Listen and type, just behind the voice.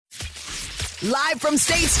Live from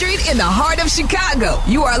State Street in the heart of Chicago,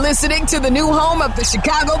 you are listening to the new home of the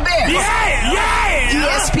Chicago Bears.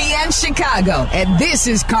 ESPN Chicago. And this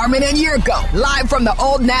is Carmen and Yurko, live from the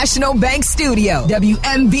Old National Bank Studio.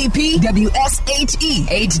 WMVP,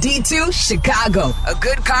 WSHE, HD2, Chicago. A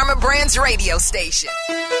good Karma Brands radio station.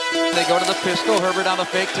 They go to the pistol. Herbert on the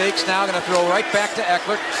fake takes now. Going to throw right back to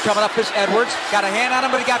Eckler. Coming up is Edwards. Got a hand on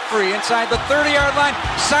him, but he got free. Inside the 30-yard line.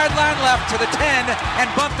 Sideline left to the 10 and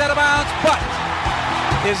bumped out of bounds. But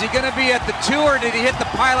is he going to be at the 2 or did he hit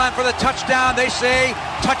the pylon for the touchdown? They say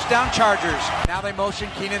touchdown Chargers. Now they motion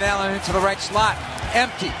Keenan Allen into the right slot.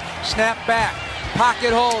 Empty. Snap back.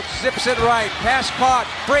 Pocket hold. Zips it right. Pass caught.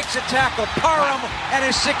 Breaks a tackle. Parham and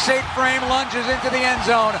his 6'8 frame lunges into the end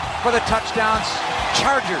zone for the touchdowns.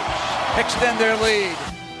 Chargers extend their lead.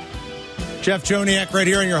 Jeff Joniak right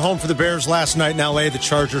here in your home for the Bears last night in L.A. The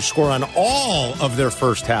Chargers score on all of their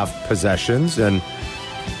first half possessions and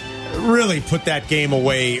really put that game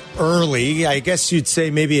away early. I guess you'd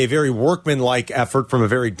say maybe a very workmanlike effort from a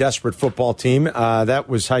very desperate football team. That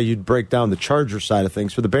was how you'd break down the Charger side of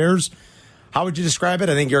things. For the Bears, how would you describe it?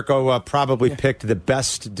 I think Yurko probably picked the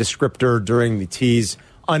best descriptor during the tease.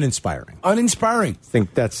 Uninspiring. Uninspiring. I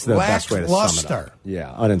think that's the best way to sum it up.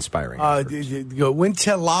 Yeah, uninspiring. Went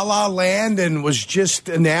to La La Land and was just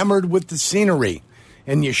enamored with the scenery.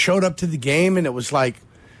 And you showed up to the game and it was like,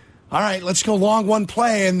 all right, let's go long one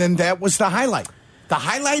play. And then that was the highlight. The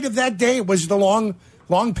highlight of that day was the long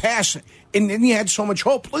pass. And then you had so much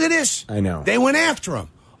hope. Look at this. I know. They went after him.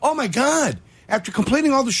 Oh, my God. After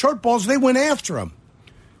completing all the short balls, they went after him.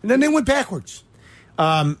 And then they went backwards.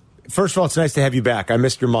 First of all, it's nice to have you back. I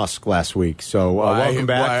missed your Musk last week, so welcome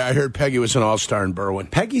back. I heard Peggy was an all-star in Berwyn.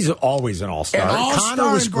 Peggy's always an all-star.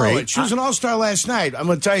 Connor was great. She was an all-star last night. I'm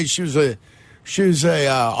going to tell you, she was a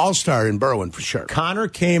all-star in Berwyn for sure. Connor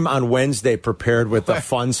came on Wednesday prepared with a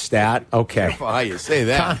fun stat. Okay, careful how you say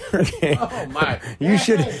that. Connor came. Oh my! You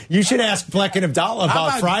should ask Bleck and Abdallah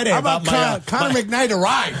about Friday about my Connor McKnight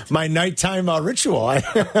arrived. My nighttime ritual. We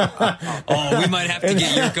might have to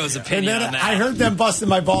get Yurko's opinion on that. I heard them busting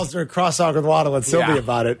my balls during cross-talk with Waddle and Sylvia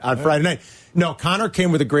about it on Friday night. No, Connor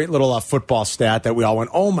came with a great little football stat that we all went,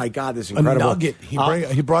 oh, my God, this is incredible. A nugget. He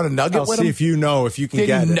brought a nugget with him? I'll see if you know, if you can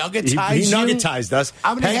get it. He nuggetized us.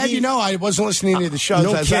 I'm going to have you know I wasn't listening to the shows.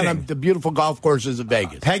 No I was on the beautiful golf courses of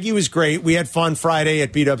Vegas. Peggy was great. We had fun Friday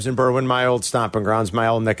at B-Dubs in Berwyn, my old stomping grounds, my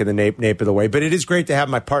old neck of the nape of the way. But it is great to have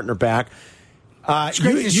my partner back. It's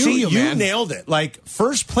great to see you, man. You nailed it. Like,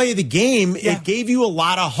 first play of the game, it gave you a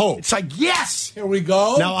lot of hope. It's like, yes, here we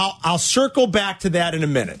go. Now, I'll circle back to that in a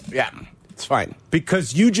minute. Yeah. It's fine.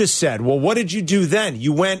 Because you just said, well, what did you do then?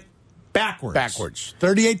 You went backwards.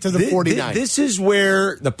 38 to the 49. This is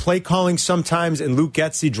where the play calling sometimes, and Luke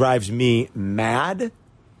Getsy drives me mad.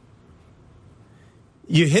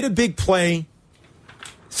 You hit a big play,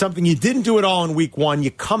 something you didn't do at all in week one. You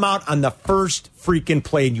come out on the first freaking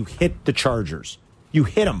play and you hit the Chargers. You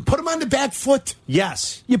hit them. Put them on the back foot.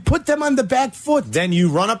 Yes. You put them on the back foot. Then you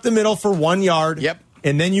run up the middle for 1 yard. Yep.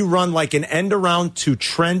 And then you run like an end around to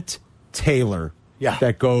Trent Taylor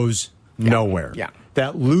that goes nowhere. Yeah.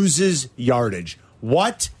 That loses yardage.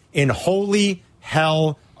 What in holy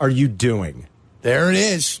hell are you doing? There it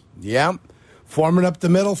is. Yep. Forming up the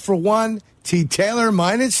middle for 1. T. Taylor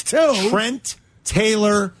 -2. Trent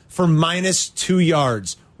Taylor for -2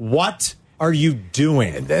 yards. What are you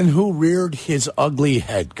doing? And then who reared his ugly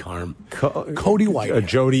head, Carm? Cody Whitehair.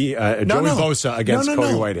 Jody Bosa against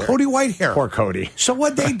Cody Whitehair. Cody Whitehair. Poor Cody. So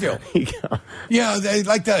what'd they do? They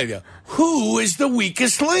like that idea. Who is the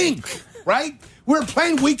weakest link? Right? We're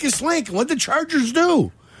playing weakest link. What'd the Chargers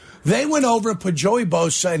do? They went over and put Joey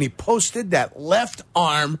Bosa, and he posted that left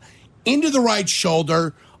arm into the right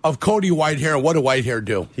shoulder of Cody Whitehair. What did Whitehair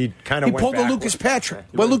do? He kind of pulled the Lucas Patrick.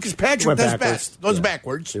 Lucas Patrick does best. Goes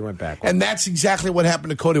backwards. He went backwards. And that's exactly what happened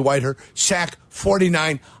to Cody Whitehair. Sack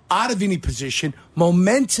 49, out of any position.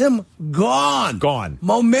 Momentum gone.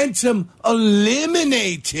 Momentum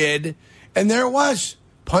eliminated. And there it was.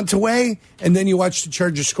 Punt away. And then you watch the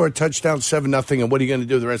Chargers score a touchdown, 7-0. And what are you going to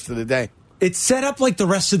do the rest of the day? It's set up like the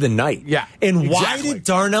rest of the night. Yeah. And why did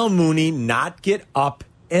Darnell Mooney not get up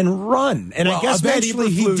and run? And I guess eventually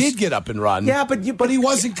he did get up and run. Yeah, but he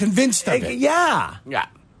wasn't convinced of it. Yeah.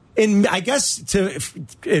 And I guess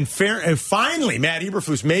finally, Matt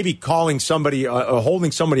Eberflus maybe calling somebody,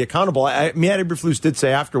 holding somebody accountable. Matt Eberflus did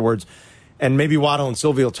say afterwards, and maybe Waddle and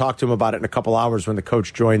Sylvia will talk to him about it in a couple hours when the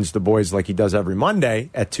coach joins the boys like he does every Monday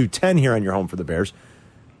at 2:10 here on your home for the Bears.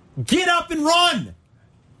 Get up and run.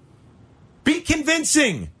 Be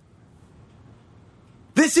convincing.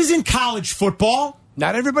 This isn't college football.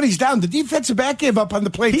 Not everybody's down. The defensive back gave up on the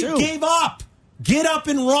play, too. He gave up. Get up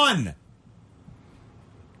and run.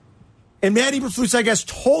 And Matt Eberflus, I guess,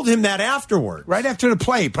 told him that afterward. Right after the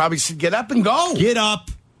play, he probably said, get up and go. Get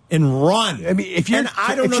up and run. I mean, if you're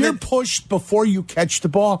pushed before you catch the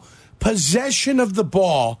ball, possession of the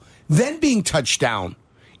ball, then being touched down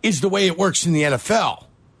is the way it works in the NFL.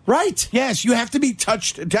 Right. Yes, you have to be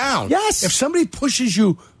touched down. Yes. If somebody pushes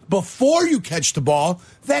you before you catch the ball,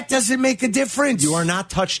 that doesn't make a difference. You are not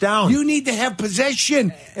touched down. You need to have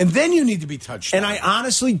possession, and then you need to be touched down. And I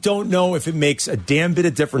honestly don't know if it makes a damn bit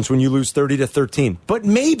of difference when you lose 30-13. But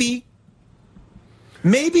maybe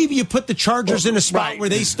you put the Chargers in a spot where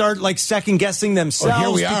they start like second guessing themselves.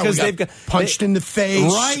 Here we are. Because they've got punched in the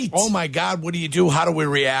face. Right. Oh my God, what do you do? How do we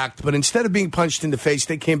react? But instead of being punched in the face,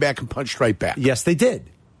 they came back and punched right back. Yes, they did.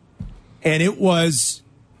 And it was,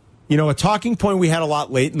 a talking point we had a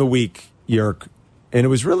lot late in the week, Yerk. And it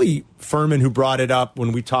was really Furman who brought it up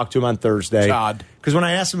when we talked to him on Thursday. Todd. Because when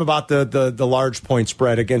I asked him about the large point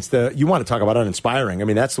spread against you want to talk about uninspiring. I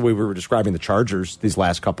mean, that's the way we were describing the Chargers these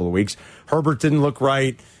last couple of weeks. Herbert didn't look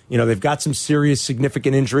right. They've got some serious,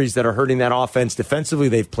 significant injuries that are hurting that offense. Defensively,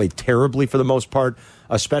 they've played terribly for the most part,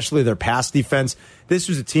 especially their pass defense. This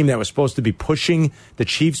was a team that was supposed to be pushing the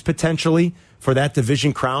Chiefs potentially for that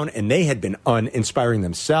division crown, and they had been uninspiring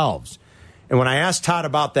themselves. And when I asked Todd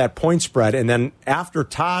about that point spread, and then after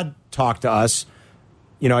Todd talked to us,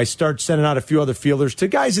 I start sending out a few other feelers to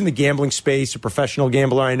guys in the gambling space, a professional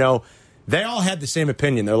gambler I know. They all had the same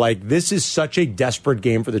opinion. They're like, this is such a desperate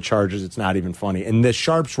game for the Chargers, it's not even funny. And the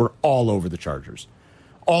sharps were all over the Chargers.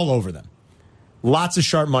 All over them. Lots of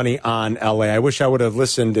sharp money on L.A. I wish I would have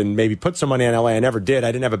listened and maybe put some money on L.A. I never did.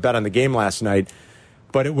 I didn't have a bet on the game last night.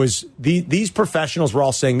 But it was these professionals were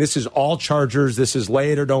all saying, this is all Chargers, this is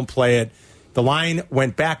lay it or don't play it. The line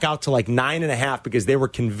went back out to like 9.5 because they were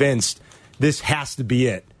convinced this has to be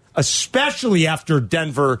it, especially after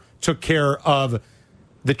Denver took care of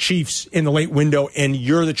the Chiefs in the late window and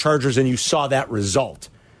you're the Chargers and you saw that result.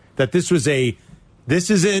 That this is it. This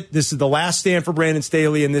is the last stand for Brandon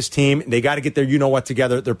Staley and this team. They got to get their you-know-what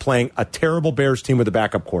together. They're playing a terrible Bears team with a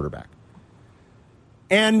backup quarterback.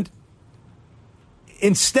 And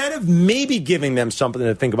instead of maybe giving them something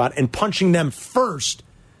to think about and punching them first,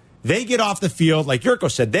 they get off the field, like Yurko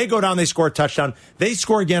said, they go down, they score a touchdown, they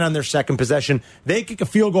score again on their second possession, they kick a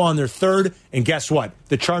field goal on their third, and guess what?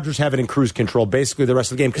 The Chargers have it in cruise control basically the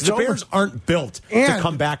rest of the game because the Bears aren't built to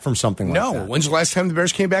come back from something like that. No, when's the last time the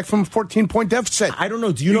Bears came back from a 14-point deficit? I don't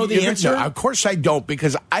know. Do you know the answer? No, of course I don't,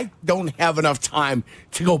 because I don't have enough time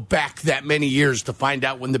to go back that many years to find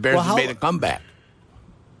out when the Bears have made a comeback.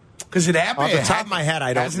 Because it happened. Off the top of my head,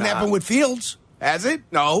 I don't know. Hasn't happened with Fields, has it?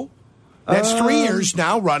 No. That's 3 years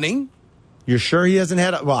now running. You're sure he hasn't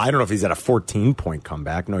had well, I don't know if he's had a 14-point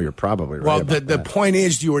comeback. No, you're probably right. Well, the point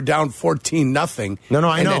is you were down 14-0. No,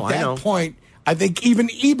 I know. At that point, I think even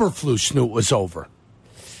Eberflus knew it was over.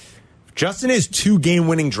 Justin has 2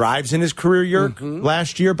 game-winning drives in his career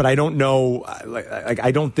last year, but I don't know.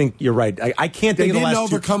 I don't think you're right. I can't think of the last They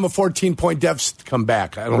didn't overcome a 14-point deficit to come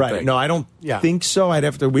back. I don't think. No, I don't think so.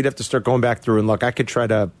 We'd have to start going back through and look. I could try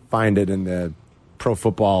to find it in the Pro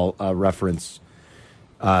Football Reference.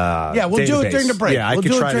 We'll database. do it during the break. Yeah, I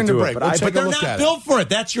could try to do it, but they're not built for it.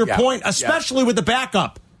 That's your point, especially with the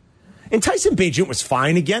backup. And Tyson Bagent was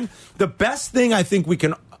fine again. The best thing I think we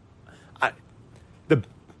can,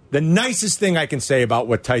 the nicest thing I can say about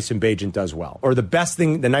what Tyson Bagent does well, or the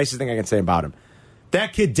nicest thing I can say about him,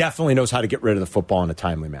 that kid definitely knows how to get rid of the football in a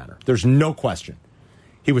timely manner. There's no question.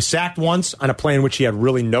 He was sacked once on a play in which he had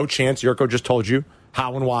really no chance. Yurko just told you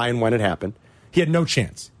how and why and when it happened. He had no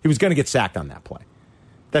chance. He was going to get sacked on that play.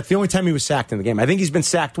 That's the only time he was sacked in the game. I think he's been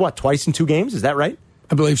sacked, twice in 2 games? Is that right?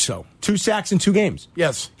 I believe so. 2 sacks in 2 games.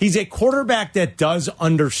 Yes. He's a quarterback that does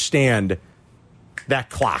understand that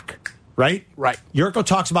clock, right? Right. Yurko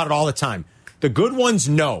talks about it all the time. The good ones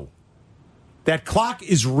know that clock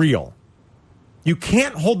is real. You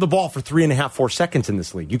can't hold the ball for 3.5, 4 seconds in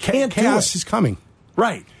this league. You can't do it. Chaos is coming.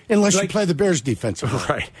 Right. Unless you play the Bears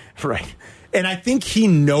defensively. Right. And I think he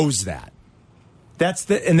knows that. That's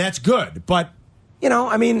good. But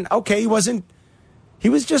okay, he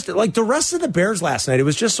was just like the rest of the Bears last night. It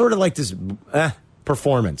was just sort of like this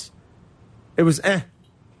performance. It was And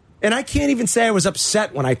I can't even say I was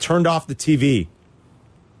upset when I turned off the TV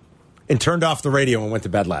and turned off the radio and went to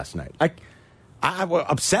bed last night. I was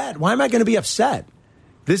upset. Why am I going to be upset?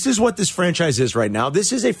 This is what this franchise is right now.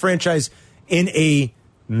 This is a franchise in a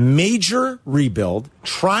major rebuild,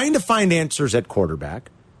 trying to find answers at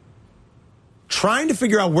quarterback, trying to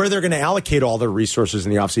figure out where they're going to allocate all their resources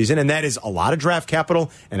in the offseason, and that is a lot of draft capital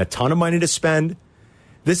and a ton of money to spend.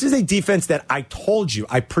 This is a defense that I told you,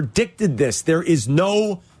 I predicted this. There is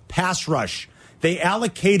no pass rush. They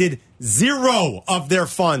allocated 0 of their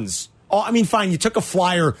funds Fine, you took a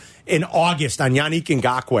flyer in August on Yannick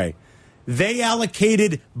Ngakoue. They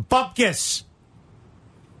allocated Bupkis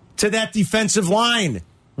to that defensive line.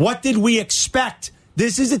 What did we expect?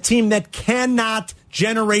 This is a team that cannot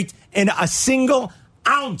generate a single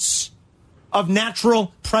ounce of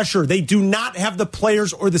natural pressure. They do not have the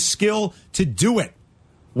players or the skill to do it.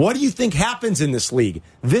 What do you think happens in this league?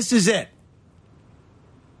 This is it.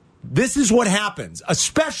 This is what happens,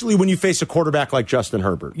 especially when you face a quarterback like Justin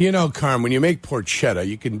Herbert. You know, Carm, when you make porchetta,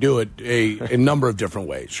 you can do it a number of different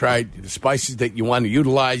ways, right? The spices that you want to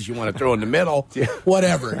utilize, you want to throw in the middle,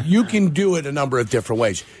 whatever. You can do it a number of different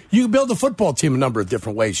ways. You can build a football team a number of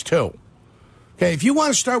different ways, too. Okay, if you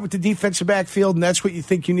want to start with the defensive backfield and that's what you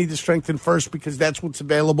think you need to strengthen first because that's what's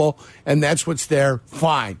available and that's what's there,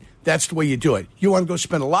 fine. That's the way you do it. You want to go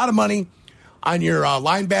spend a lot of money on your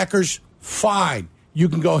linebackers, fine. You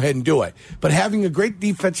can go ahead and do it. But having a great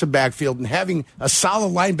defensive backfield and having a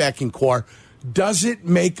solid linebacking core doesn't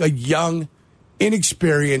make a young,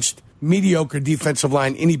 inexperienced, mediocre defensive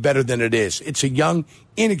line any better than it is. It's a young,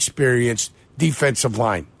 inexperienced defensive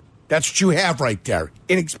line. That's what you have right there,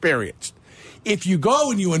 inexperienced. If you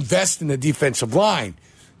go and you invest in a defensive line,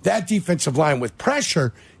 that defensive line with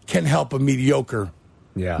pressure can help a mediocre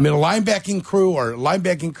middle linebacking crew or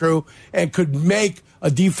linebacking crew and could make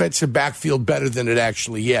a defensive backfield better than it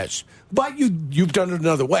actually is. But you've done it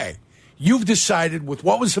another way. You've decided with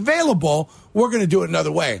what was available, we're going to do it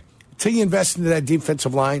another way. Until you invest into that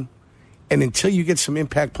defensive line and until you get some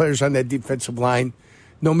impact players on that defensive line,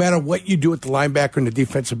 no matter what you do at the linebacker and the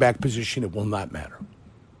defensive back position, it will not matter.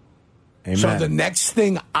 Amen. So the next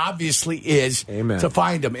thing, obviously, is to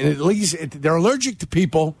find them. And at least they're allergic to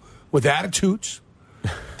people with attitudes.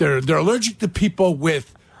 They're allergic to people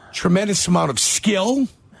with tremendous amount of skill.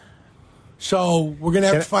 So we're going to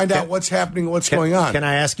have to find out what's happening and what's going on. Can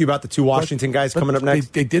I ask you about the two Washington guys coming up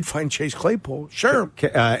next? They did find Chase Claypool. Sure.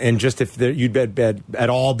 And just if you'd at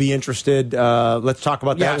all be interested, let's talk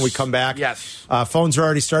about that when we come back. Yes. Phones are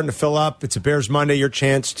already starting to fill up. It's a Bears Monday. Your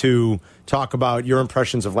chance to talk about your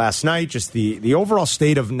impressions of last night, just the overall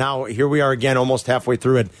state of now. Here we are again, almost halfway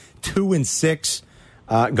through at 2-6.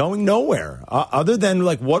 Going nowhere other than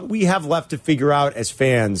like what we have left to figure out as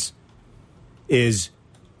fans is,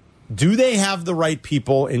 do they have the right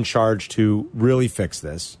people in charge to really fix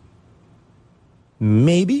this?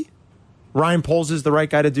 Maybe Ryan Poles is the right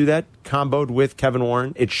guy to do that, comboed with Kevin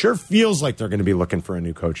Warren. It sure feels like they're going to be looking for a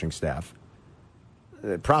new coaching staff.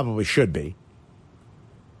 It probably should be.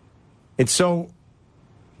 And so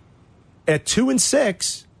at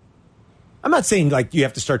 2-6, I'm not saying like you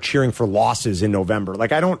have to start cheering for losses in November.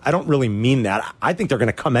 Like I don't really mean that. I think they're going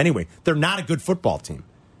to come anyway. They're not a good football team.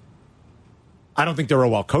 I don't think they're a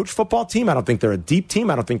well-coached football team. I don't think they're a deep team.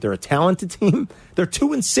 I don't think they're a talented team. They're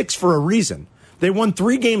 2-6 for a reason. They won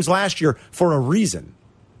 3 games last year for a reason.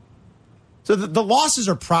 So the losses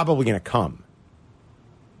are probably going to come.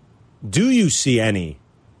 Do you see any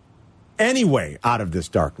way out of this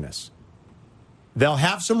darkness? They'll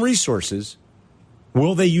have some resources.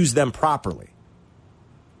 Will they use them properly?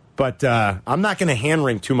 But I'm not going to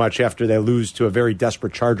hand-wring too much after they lose to a very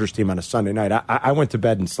desperate Chargers team on a Sunday night. I went to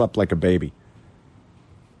bed and slept like a baby.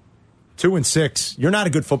 2-6. You're not a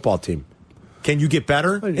good football team. Can you get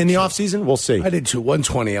better in the offseason? We'll see. I did too.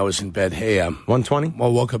 1:20. I was in bed. A.M. 1:20? I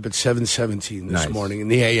woke up at 7:17 this morning in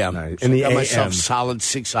the a.m. Nice. So in the I got myself a.m. solid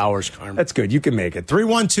 6 hours, Carmen. That's good. You can make it.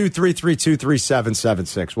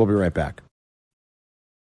 312-332-3776. We'll be right back.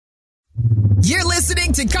 You're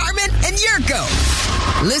listening to Carmen and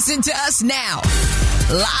Yurko. Listen to us now.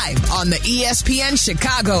 Live on the ESPN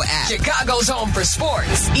Chicago app. Chicago's home for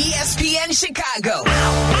sports. ESPN Chicago.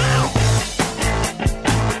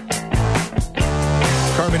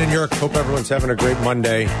 Carmen and Yurko, hope everyone's having a great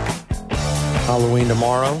Monday. Halloween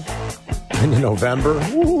tomorrow. Into November.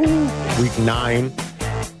 Woo-hoo. Week 9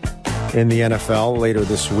 in the NFL later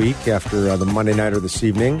this week after the Monday nighter this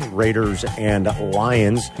evening. Raiders and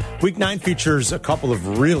Lions. Week 9 features a couple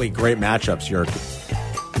of really great matchups, Yurko.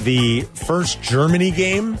 The first Germany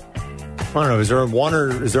game. I don't know. Is there one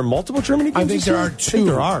or is there multiple Germany games? I think there are 2. I think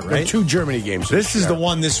there are, right? There are 2 Germany games. This is the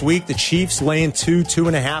one this week. The Chiefs laying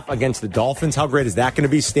 2.5 against the Dolphins. How great is that going to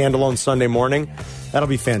be? Standalone Sunday morning. That'll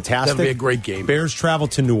be fantastic. That'll be a great game. Bears travel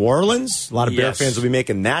to New Orleans. A lot of Bear fans will be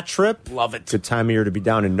making that trip. Love it. Good time of year to be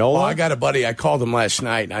down in NOLA. Well, I got a buddy. I called him last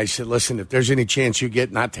night, and I said, listen, if there's any chance you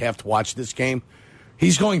get not to have to watch this game,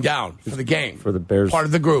 he's going down for the game. For the Bears. Part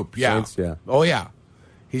of the group, yeah. Saints, yeah. Oh, yeah.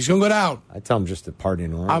 He's going to go down. I tell him just to party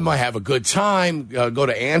in Orlando. I'm going to have a good time. Go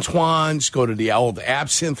to Antoine's. Go to the old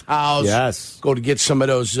Absinthe House. Yes. Go to get some of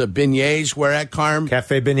those beignets. Where at, Carm?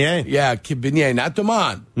 Cafe Beignet. Yeah, beignet, not the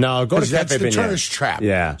Mon. No, go to Cafe that's the Beignet. tourist trap.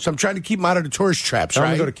 Yeah. So I'm trying to keep them out of the tourist traps, Tell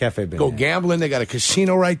them right? to go to Cafe Beignet. Go gambling. They got a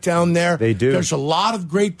casino right down there. They do. There's a lot of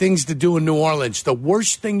great things to do in New Orleans. The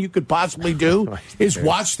worst thing you could possibly do is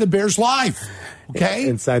watch the Bears live. Okay?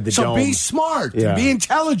 Inside the dome. So be smart. Yeah. Be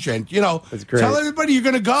intelligent. That's great. Tell everybody you're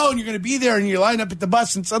going to go and you're going to be there and you line up at the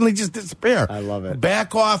bus and suddenly just disappear. I love it.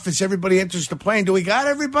 Back off as everybody enters the plane. Do we got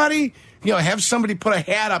everybody? Have somebody put a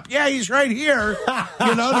hat up. Yeah, he's right here.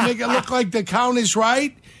 To make it look like the count is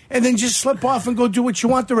right. And then just slip off and go do what you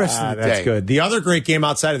want the rest of the day. That's good. The other great game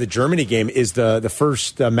outside of the Germany game is the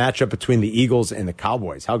first matchup between the Eagles and the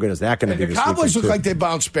Cowboys. How good is that going to be? The Cowboys look like they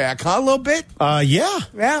bounced back, huh? A little bit? Yeah.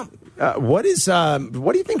 Yeah. What do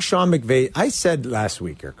you think Sean McVay? I said last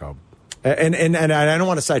week, Erko, and I don't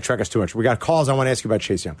want to sidetrack us too much. We got calls. I want to ask you about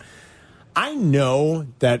Chase Young. I know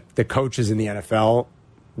that the coaches in the NFL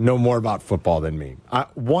know more about football than me. 100%.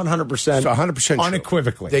 100%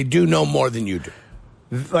 unequivocally. They do know more than you do.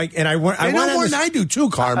 I know more than I do too,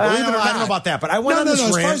 Carm. Believe it or not. I don't know about that, but I went on this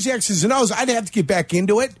rant. As far as the X's and O's, I'd have to get back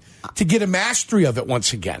into it to get a mastery of it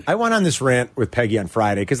once again. I went on this rant with Peggy on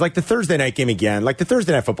Friday because, the Thursday night game again, the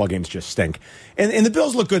Thursday night football games just stink. And the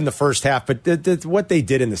Bills look good in the first half, but what they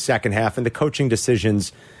did in the second half and the coaching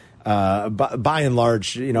decisions, by and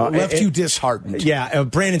large, left you disheartened. Yeah,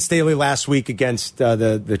 Brandon Staley last week against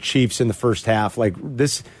the Chiefs in the first half.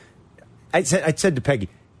 I said to Peggy,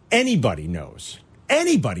 anybody knows.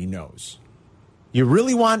 You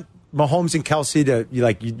really want Mahomes and Kelsey to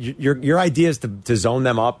your idea is to zone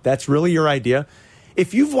them up. That's really your idea.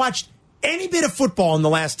 If you've watched any bit of football in the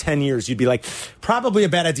last 10 years, you'd be like, probably a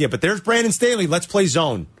bad idea. But there's Brandon Staley. Let's play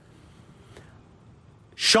zone.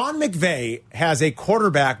 Sean McVay has a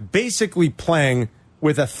quarterback basically playing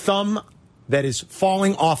with a thumb that is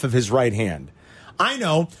falling off of his right hand. I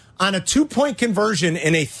know, on a 2-point conversion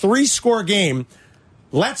in a 3-score game,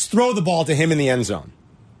 let's throw the ball to him in the end zone.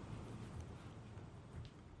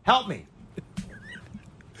 Help me.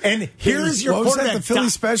 And here's your quarterback. Was that the Philly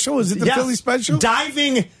special? Is it the Philly special?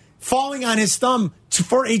 Diving, falling on his thumb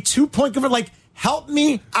for a 2-point conversion. Help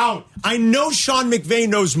me out. I know Sean McVay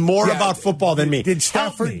knows more about football than me. Did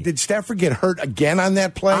Stafford get hurt again on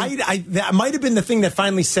that play? That might have been the thing that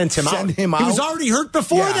finally sent him out. He was already hurt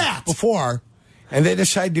before that. Before. And they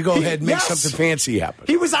decided to go ahead and make something fancy happen.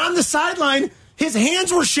 He was on the sideline. His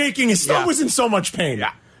hands were shaking. His thumb was in so much pain.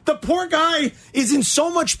 Yeah. The poor guy is in so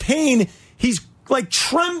much pain. He's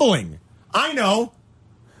trembling. I know.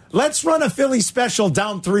 Let's run a Philly special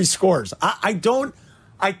down 3 scores.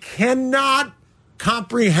 I cannot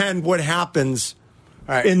comprehend what happens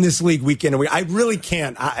in this league week in and week. I really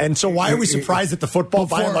can't. And so why are we surprised that the football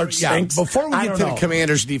by and large stinks? Before we get to the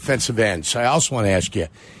Commanders' defensive ends, I also want to ask you,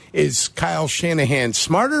 is Kyle Shanahan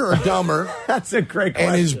smarter or dumber? That's a great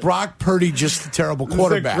question. And is Brock Purdy just a terrible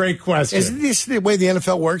quarterback? That's a great question. Isn't this the way the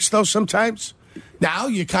NFL works, though, sometimes? Now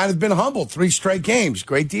you kind of been humbled. 3 straight games.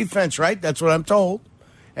 Great defense, right? That's what I'm told.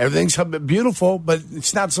 Everything's beautiful, but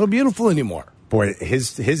it's not so beautiful anymore. Boy,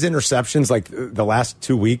 his interceptions, the last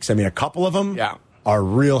 2 weeks, a couple of them are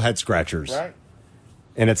real head scratchers. Right.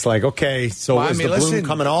 And it's okay, so is the bloom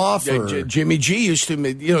coming off? Jimmy G used to,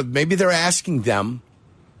 maybe they're asking them.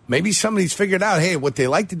 Maybe somebody's figured out, hey, what they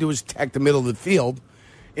like to do is attack the middle of the field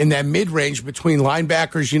in that mid-range between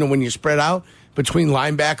linebackers, when you spread out, between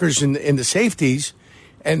linebackers and the safeties,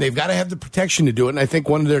 and they've got to have the protection to do it, and I think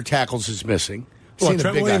one of their tackles is missing. Well,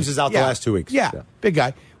 Trent Williams is out the last 2 weeks. Yeah, big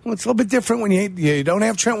guy. Well, it's a little bit different when you don't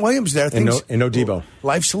have Trent Williams there. And no Debo.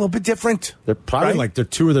 Life's a little bit different. They're probably they're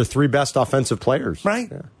 2 of their 3 best offensive players. Right.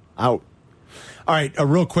 Yeah. Out. All right,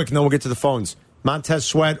 real quick, and then we'll get to the phones. Montez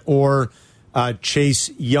Sweat or Chase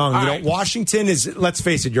Young. Washington is, let's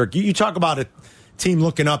face it, York, you talk about a team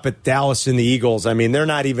looking up at Dallas and the Eagles. They're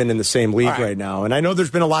not even in the same league right now. And I know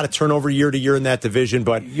there's been a lot of turnover year to year in that division,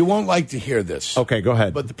 but you won't like to hear this. Okay, go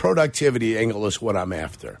ahead. But the productivity angle is what I'm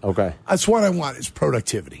after. Okay. That's what I want is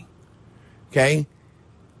productivity. Okay?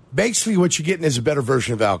 Basically, what you're getting is a better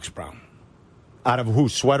version of Alex Brown. Out of who?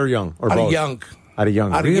 Sweat or Young? Or out both? Of Young. Out of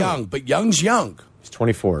Young. Out of Young. But Young's young. He's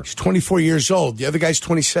 24. He's 24 years old. The other guy's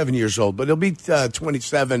 27 years old, but he'll be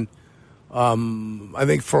 27, I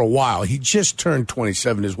think, for a while. He just turned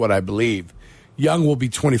 27 is what I believe. Young will be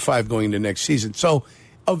 25 going into next season. So,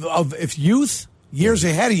 if youth, years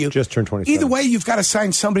ahead of you. Just turned 27. Either way, you've got to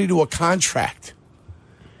sign somebody to a contract.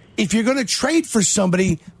 If you're going to trade for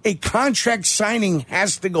somebody, a contract signing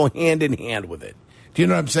has to go hand in hand with it. Do you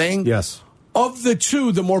know what I'm saying? Yes. Of the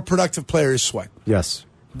two, the more productive player is Sweat. Yes.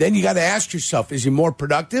 Then you got to ask yourself, is he more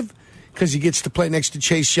productive because he gets to play next to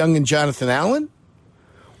Chase Young and Jonathan Allen?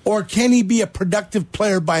 Or can he be a productive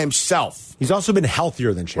player by himself? He's also been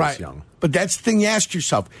healthier than Chase Young. But that's the thing you ask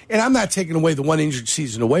yourself. And I'm not taking away the one injured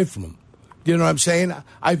season away from him. You know what I'm saying?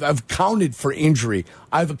 I've accounted for injury.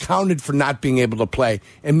 I've accounted for not being able to play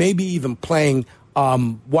and maybe even playing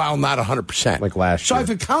while not 100%. Like last year. So I've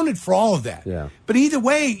accounted for all of that. Yeah. But either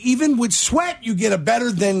way, even with Sweat, you get a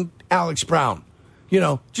better than Alex Brown.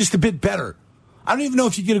 Just a bit better. I don't even know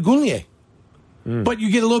if you get a Goulier. But you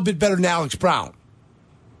get a little bit better than Alex Brown.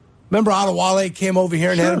 Remember Adewale came over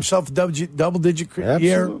here and had himself a double-digit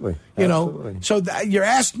year? Absolutely. So you're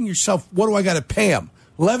asking yourself, what do I got to pay him?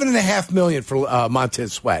 $11.5 million for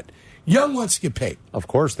Montez Sweat. Young wants to get paid. Of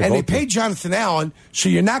course. They paid Jonathan Allen, so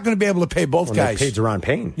you're not going to be able to pay both guys. They paid Deron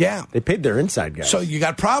Payne. Yeah. They paid their inside guys. So you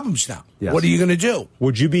got problems now. Yes. What are you going to do?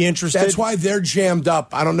 Would you be interested? That's why they're jammed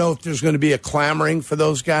up. I don't know if there's going to be a clamoring for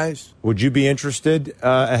those guys. Would you be interested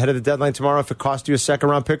ahead of the deadline tomorrow if it cost you a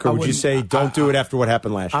second-round pick, or would you say don't do it after what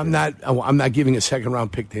happened last year? I'm not giving a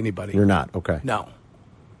second-round pick to anybody. You're not? Okay. No.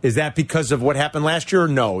 Is that because of what happened last year, or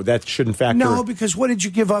no? That shouldn't factor. No, because what did you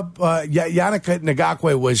give up? Yannick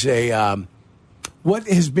Ngakoue was a... what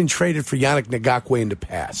has been traded for Yannick Ngakoue in the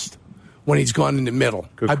past when he's gone in the middle?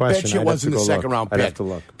 Good I question. bet you it wasn't a second-round pick. I'd have to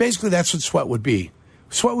look. Basically, that's what Sweat would be.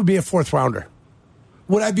 Sweat would be a fourth-rounder.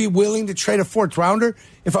 Would I be willing to trade a fourth-rounder?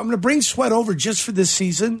 If I'm going to bring Sweat over just for this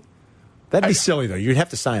season... That'd be silly, though. You'd have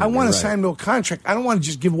to sign him. I want to sign him to a contract. I don't want to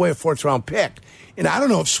just give away a fourth-round pick. And I don't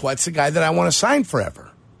know if Sweat's the guy that I want to sign forever.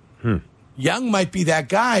 Young might be that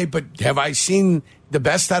guy, but have I seen the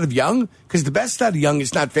best out of Young? Because the best out of Young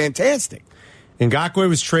is not fantastic. Ngakoue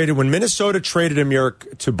was traded when Minnesota traded him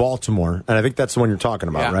to Baltimore, and I think that's the one you're talking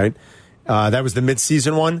about, right? That was the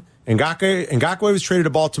midseason one. Ngakoue was traded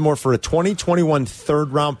to Baltimore for a 2021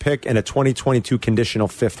 third-round pick and a 2022 conditional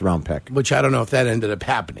fifth-round pick. Which I don't know if that ended up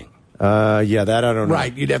happening. That I don't know.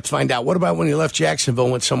 Right, you'd have to find out. What about when he left Jacksonville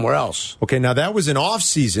and went somewhere else? Okay, now that was an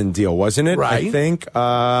off-season deal, wasn't it? Right. I think.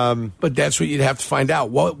 But that's what you'd have to find out.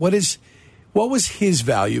 What was his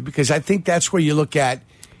value? Because I think that's where you look at...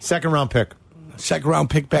 Second-round pick. Second-round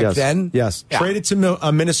pick back then? Yes. Yeah. Traded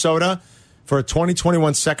to Minnesota for a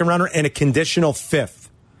 2021 second-rounder and a conditional fifth.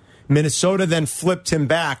 Minnesota then flipped him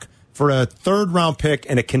back for a third-round pick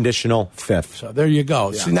and a conditional fifth. So there you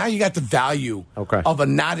go. Yeah. So now you got the value of a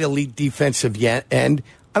not elite defensive end.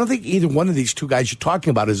 I don't think either one of these two guys you're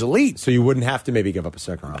talking about is elite. So you wouldn't have to maybe give up a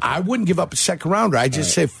second-rounder? I wouldn't give up a second-rounder. I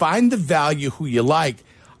just say find the value who you like.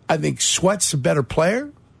 I think Sweat's a better player.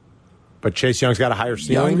 But Chase Young's got a higher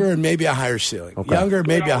ceiling? Younger and maybe a higher ceiling. Okay. Younger,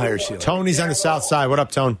 maybe a higher ceiling. Tony's on the south side. What up,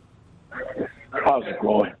 Tone? How's it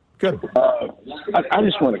going? Good. I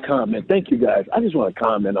just want to comment. Thank you, guys. I just want to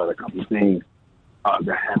comment on a couple of things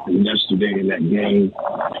that happened yesterday in that game.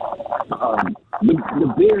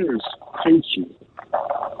 The Bears coaching,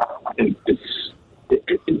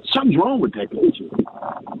 something's wrong with that coaching.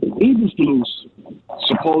 Eberflus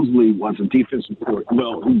supposedly was a defensive coordinator.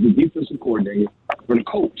 Well, he's the defensive coordinator for the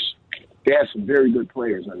coach. They had some very good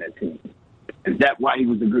players on that team. Is that why he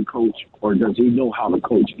was a good coach, or does he know how to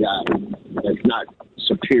coach guys that's not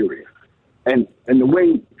superior? And the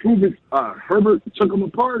way Herbert took him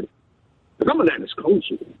apart, some of that is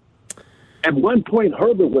coaching. At one point,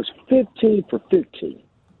 Herbert was 15 for 15.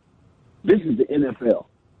 This is the NFL.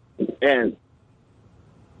 And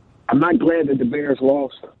I'm not glad that the Bears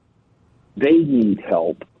lost. They need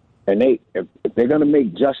help. And if they're going to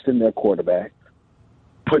make Justin their quarterback,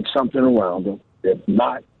 put something around him. If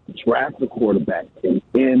not, draft the quarterback and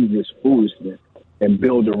end this foolishness and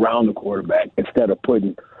build around the quarterback instead of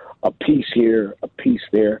putting a piece here, a piece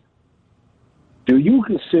there. Do you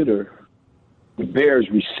consider the Bears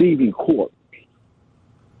receiving corps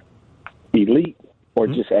elite or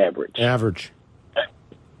just average? Average.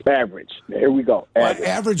 Average. There we go.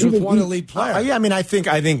 Average with one elite player. I mean, I think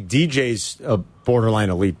DJ's a borderline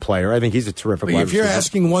elite player. I think he's a terrific player. If you're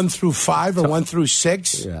asking 1 through 5 or 1 through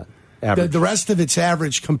 6, the rest of it's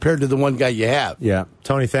average compared to the one guy you have. Yeah.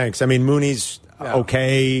 Tony, thanks. I mean, Mooney's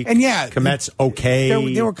okay. And Komet's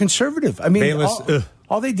okay. They were conservative. I mean, Bayless,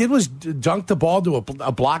 all they did was dunk the ball to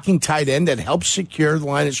a blocking tight end that helped secure the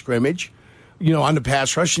line of scrimmage, on the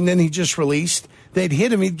pass rush, and then he just released. They'd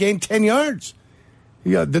hit him, he'd gain 10 yards.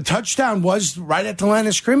 Yeah, the touchdown was right at the line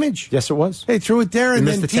of scrimmage. Yes, it was. They threw it there, and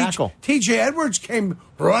missed then the tackle. T.J. Edwards came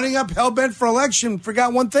running up, hell-bent for election,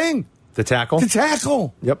 forgot one thing. The tackle? The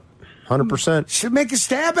tackle. Yep, 100%. Should make a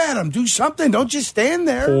stab at him. Do something. Don't just stand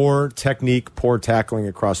there. Poor technique, poor tackling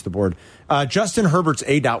across the board. Justin Herbert's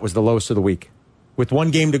ADOT was the lowest of the week. With one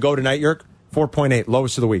game to go tonight, Yerk, 4.8,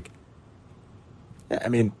 lowest of the week. I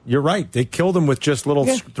mean, you're right. They killed him with just little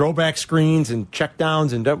throwback screens and check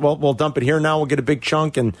downs, and we'll dump it here now. We'll get a big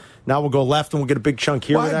chunk, and now we'll go left, and we'll get a big chunk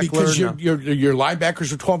here. Why? Because your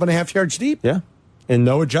linebackers are 12.5 yards deep. Yeah, and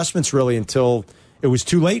no adjustments really until it was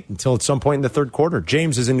too late, until at some point in the third quarter.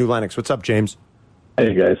 James is in New Lenox. What's up, James?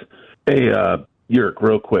 Hey, guys. Hey, Yerk,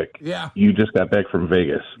 real quick. Yeah. You just got back from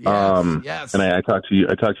Vegas. Yes. And I talked to you.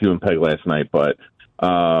 I talked to you and Peg last night, but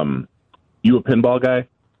you a pinball guy?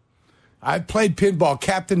 I played pinball.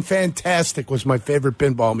 Captain Fantastic was my favorite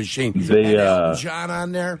pinball machine. They John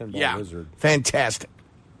on there. Yeah, wizard. Fantastic.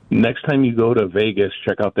 Next time you go to Vegas,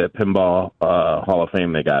 check out that pinball Hall of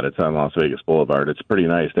Fame they got. It's on Las Vegas Boulevard. It's pretty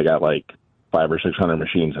nice. They got like 500 or 600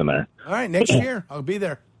 machines in there. All right, next year I'll be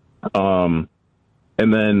there. And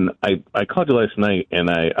then I called you last night, and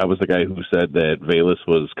I was the guy who said that Vegas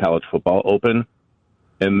was college football open.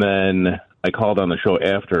 And then I called on the show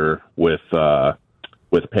after with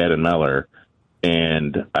Pat and Meller,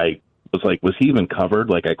 and I was like, was he even covered?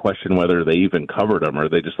 Like, I questioned whether they even covered him or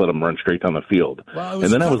they just let him run straight down the field. Well, it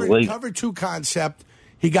was and then I was late. Cover two concept.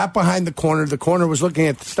 He got behind the corner. The corner was looking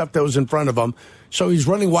at the stuff that was in front of him. So he's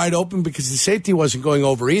running wide open because the safety wasn't going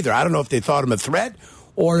over either. I don't know if they thought him a threat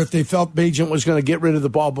or if they felt Bagent was going to get rid of the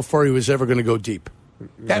ball before he was ever going to go deep.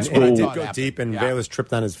 That's what I thought. Go deep, and Bayless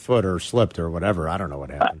tripped on his foot or slipped or whatever. I don't know what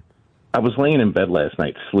happened. I was laying in bed last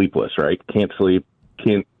night, sleepless, right? Can't sleep.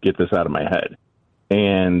 Can't get this out of my head.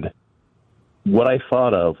 And what I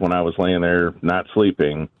thought of when I was laying there not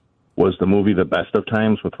sleeping was the movie The Best of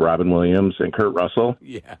Times with Robin Williams and Kurt Russell.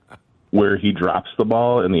 Yeah. Where he drops the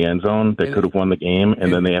ball in the end zone that could have won the game,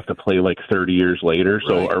 and then they have to play like 30 years later.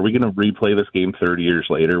 So are we going to replay this game 30 years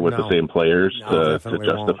later with the same players to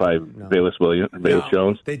justify Bayless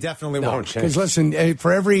Jones? They definitely won't change. Because listen,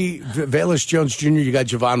 for every Bayless Jones Jr., you got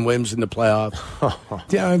Javon Wims in the playoffs.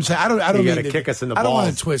 You know what I'm saying? I don't you mean got to kick us in the balls. I don't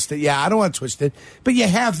want to twist it. Yeah, I don't want to twist it. But you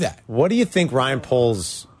have that. What do you think Ryan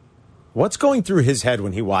Poles... What's going through his head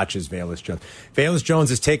when he watches Bayless Jones? Bayless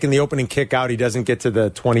Jones is taking the opening kick out. He doesn't get to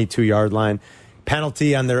the 22-yard line.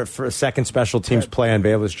 Penalty on their second special teams play on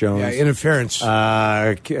Bayless Jones. Yeah, interference.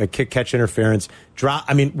 Kick-catch interference. Drop.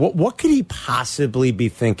 I mean, what could he possibly be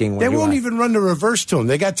thinking? They won't even run the reverse to him.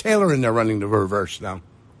 They got Taylor in there running the reverse now.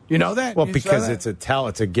 You know that? Well, because it's a tell.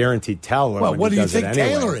 It's a guaranteed tell. Well, what do you think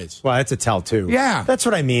Taylor is? Well, it's a tell too. Yeah, that's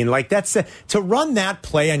what I mean. Like that's to run that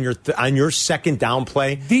play on your second down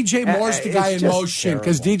play. DJ Moore's the guy in motion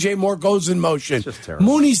because DJ Moore goes in motion. It's just terrible.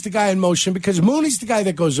 Mooney's the guy in motion because Mooney's the guy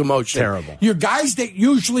that goes in motion. Terrible. Your guys that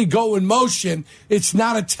usually go in motion, it's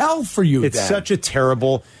not a tell for you. It's such a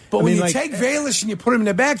terrible. But when you take Bayless and you put him in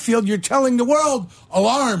the backfield, you're telling the world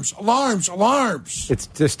alarms, alarms, alarms. It's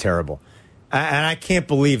just terrible. And I can't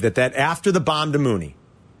believe that after the bomb to Mooney,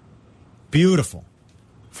 beautiful.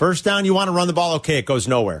 First down, you want to run the ball, okay, it goes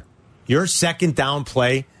nowhere. Your second down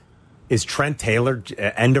play is Trent Taylor,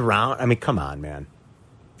 end around. I mean, come on, man.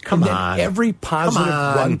 Come on. Every positive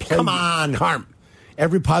run play. Come on.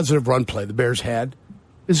 Every positive run play the Bears had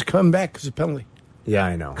is coming back because of a penalty. Yeah,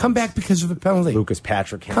 I know. Come back because of a penalty. Lucas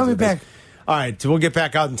Patrick. Coming back. All right, we'll get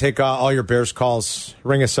back out and take all your Bears calls.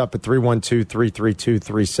 Ring us up at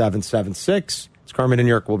 312-332-3776. It's Carmen and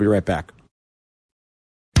Yerk. We'll be right back.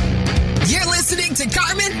 You're listening to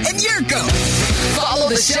Carmen and Yurko. Follow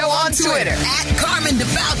the show on Twitter at Carmen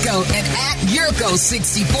DeFalco and at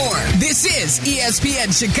Yurko64. This is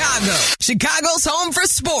ESPN Chicago, Chicago's home for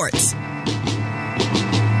sports.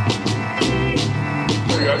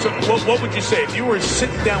 So what would you say if you were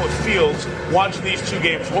sitting down with Fields watching these two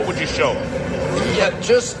games? What would you show him? Yeah,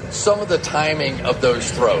 just some of the timing of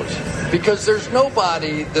those throws. Because there's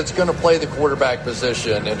nobody that's going to play the quarterback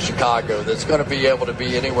position in Chicago that's going to be able to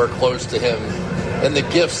be anywhere close to him and the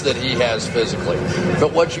gifts that he has physically.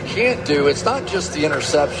 But what you can't do, it's not just the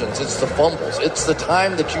interceptions, it's the fumbles. It's the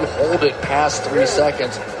time that you hold it past 3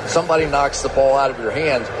 seconds, somebody knocks the ball out of your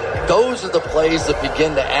hands. Those are the plays that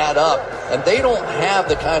begin to add up, and they don't have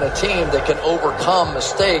the kind of team that can overcome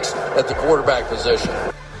mistakes at the quarterback position.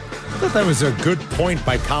 I thought that was a good point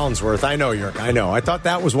by Collinsworth. I know, Yerk. I know. I thought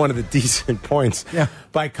that was one of the decent points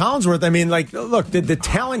by Collinsworth. I mean, like, look, the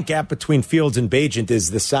talent gap between Fields and Bagent is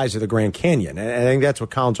the size of the Grand Canyon. And I think that's what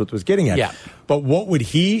Collinsworth was getting at. Yeah. But what would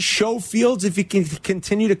he show Fields if he can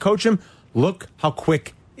continue to coach him? Look how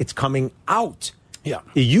quick it's coming out. Yeah.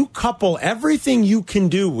 You couple everything you can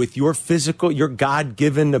do with your physical, your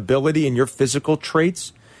God-given ability and your physical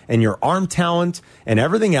traits and your arm talent and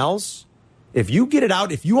everything else. If you get it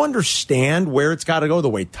out, if you understand where it's got to go the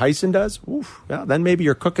way Tyson does, then maybe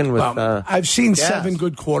you're cooking with I've seen 7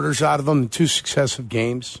 good quarters out of him in 2 successive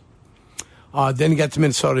games. Then he got to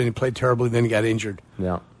Minnesota and he played terribly. Then he got injured.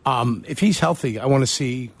 Yeah. If he's healthy, I want to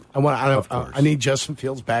see I need Justin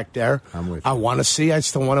Fields back there. I'm with you. I want to see. I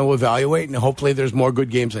still want to evaluate, and hopefully there's more good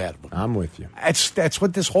games ahead of him. I'm with you. That's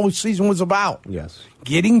what this whole season was about. Yes.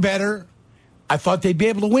 Getting better. I thought they'd be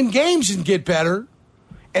able to win games and get better,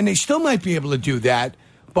 and they still might be able to do that.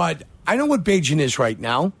 But I know what Bagent is right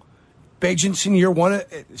now. Bagent's in year one,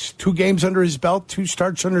 2 games under his belt, 2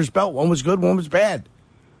 starts under his belt. One was good, one was bad.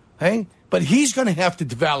 Hey? But he's going to have to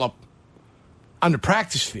develop on the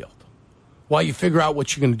practice field while you figure out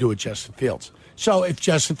what you're going to do with Justin Fields. So if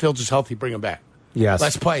Justin Fields is healthy, bring him back. Yes.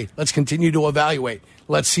 Let's play. Let's continue to evaluate.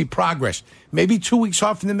 Let's see progress. Maybe 2 weeks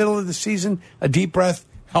off in the middle of the season, a deep breath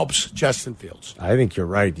helps Justin Fields. I think you're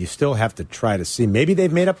right. You still have to try to see. Maybe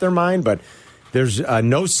they've made up their mind, but there's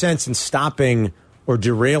no sense in stopping or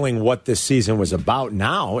derailing what this season was about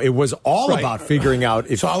now. It was all about figuring out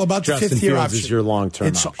if it's all about Justin the fifth-year Fields option. is your long-term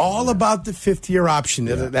It's option. all about the fifth-year option.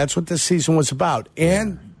 Yeah. That's what this season was about.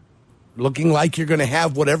 And looking like you're going to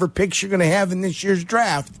have whatever picks you're going to have in this year's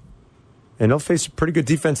draft. And he'll face a pretty good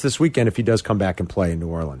defense this weekend if he does come back and play in New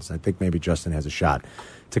Orleans. I think maybe Justin has a shot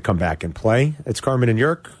to come back and play. It's Carmen and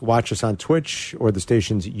Yerk. Watch us on Twitch or the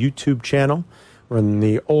station's YouTube channel. We're in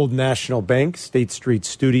the Old National Bank, State Street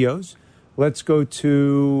Studios. Let's go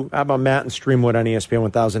to, how about Matt and Streamwood on ESPN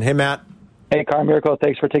 1000. Hey, Matt. Hey, Carmen, Yurko,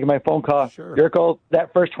 thanks for taking my phone call. Sure. Yurko,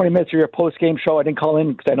 that first 20 minutes of your post-game show, I didn't call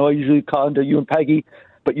in because I know I usually call into you and Peggy,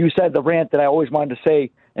 but you said the rant that I always wanted to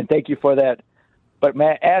say, and thank you for that. But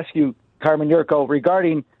may I ask you, Carmen Yurko,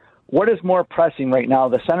 regarding what is more pressing right now,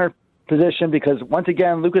 the center position, because once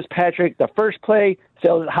again, Lucas Patrick, the first play,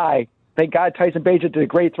 sailed it high. Thank God Tyson Bagent did a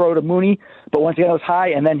great throw to Mooney, but once again it was high,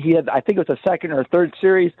 and then he had, I think it was a second or third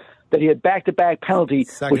series, that he had back-to-back penalty,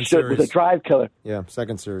 which was a drive killer. Yeah,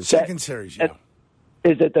 second series. Second series, yeah.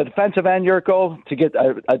 Is it the defensive end, Yurko, to get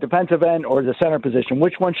a defensive end, or the center position?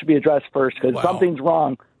 Which one should be addressed first? Because something's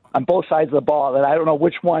wrong on both sides of the ball, and I don't know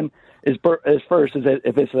which one is first. Is it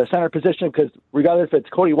if it's the center position? Because regardless if it's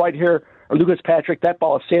Cody White here or Lucas Patrick, that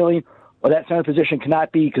ball is sailing, or that center position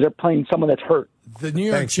cannot be because they're playing someone that's hurt. The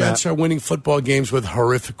New York Jets are winning football games with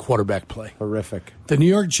horrific quarterback play. Horrific. The New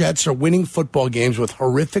York Jets are winning football games with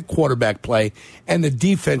horrific quarterback play and the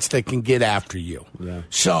defense that can get after you. Yeah.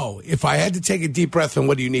 So, if I had to take a deep breath, then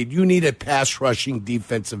what do you need? You need a pass-rushing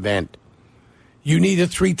defensive end. You need a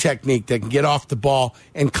 3 technique that can get off the ball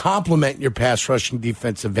and complement your pass-rushing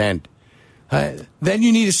defensive end. Then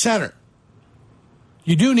you need a center.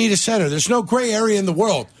 You do need a center. There's no gray area in the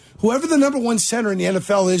world. Whoever the number 1 center in the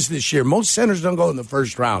NFL is this year, most centers don't go in the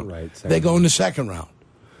first round. Right, they go in the second round.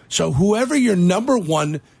 So whoever your number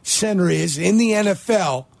 1 center is in the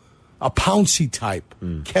NFL, a Pouncey type,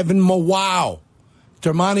 Kevin Mawau,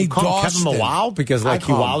 Dermani Dawson. Kevin Mawau because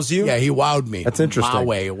he wows you? Yeah, he wowed me. That's interesting.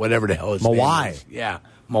 Mawai, or whatever the hell his name is. Yeah,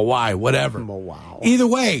 Mawai, whatever. Mawau. Either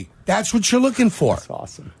way, that's what you're looking for. That's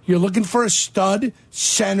awesome. You're looking for a stud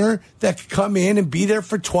center that could come in and be there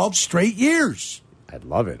for 12 straight years. I'd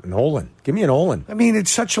love it. An Olin. Give me an Olin. I mean,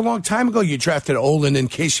 it's such a long time ago you drafted Olin and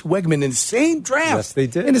Casey Wegman in the same draft. Yes, they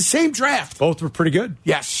did. In the same draft. Both were pretty good.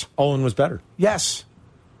 Yes. Olin was better. Yes.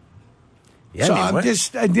 Yeah, so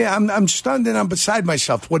I'm I'm stunned and I'm beside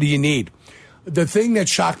myself. What do you need? The thing that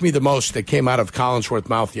shocked me the most that came out of Collinsworth's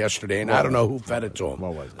mouth yesterday, and I don't know who fed it to him,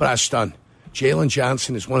 but I was stunned. Jalen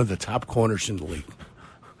Johnson is one of the top corners in the league.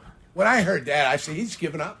 When I heard that, I said, he's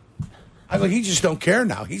given up. I go, he just don't care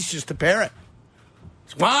now. He's just a parrot.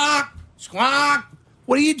 Squawk! Squawk!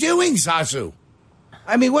 What are you doing, Zazu?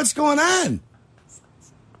 I mean, what's going on?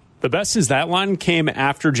 The best is that line came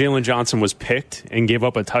after Jalen Johnson was picked and gave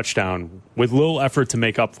up a touchdown with little effort to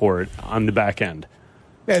make up for it on the back end.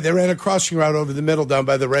 Yeah, they ran a crossing route over the middle down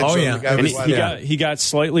by the red zone. Yeah. The guy And he got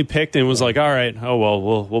slightly picked and was like, all right,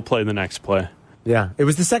 we'll play the next play. Yeah, it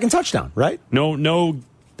was the second touchdown, right? No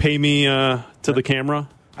pay me to the camera.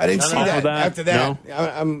 I didn't see that. After that,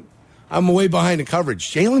 no. I'm way behind the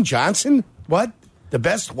coverage. Jalen Johnson? What? The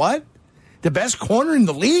best what? The best corner in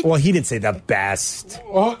the league? Well, he didn't say the best.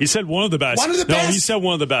 He said one of the best. One of the best? No, he said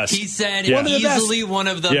one of the best. He said Yeah. easily one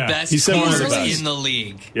of the best he said one of the corners best. in the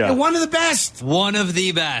league. Yeah. One of the best. One of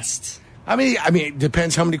the best. I mean, it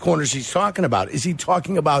depends how many corners he's talking about. Is he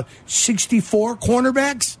talking about 64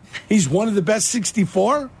 cornerbacks? He's one of the best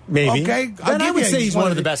 64? Maybe. Okay. Then I would say he's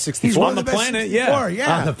one of the best 64. He's one on of the best planet, 64,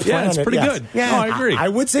 yeah. On the planet, it's pretty good. Yeah. No, I agree. I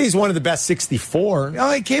would say he's one of the best 64.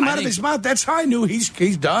 Oh, it came out of think- his mouth. That's how I knew he's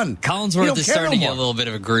done. He Collinsworth don't is care starting to no get a more. little bit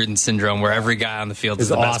of a Gruden syndrome where every guy on the field is Is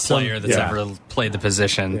the best awesome. player that's Yeah. ever played the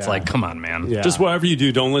position. It's like, come on, man. Yeah. Just whatever you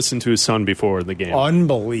do, don't listen to his son before the game.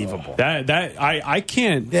 Unbelievable. I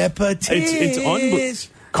can't. Nepotism. It's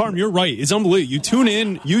unbelievable. Carm, you're right. It's unbelievable.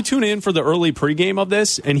 You tune in for the early pregame of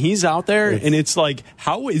this, and he's out there, and it's like,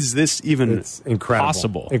 how is this even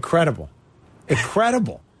possible? Incredible.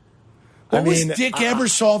 What was Dick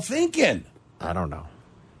Ebersol thinking? I don't know.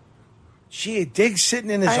 Gee, Dick's sitting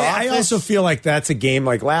in his office. I also feel like that's a game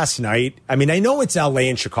like last night. I mean, I know it's L.A.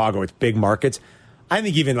 and Chicago. It's big markets. I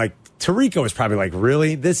think even like Tirico is probably like,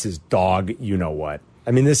 really? This is dog, you know what?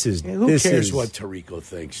 I mean, this is... Who cares what Tirico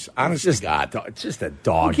thinks? Honest to God. It's just a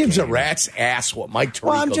dog Who gives game. a rat's ass what Mike Tirico thinks?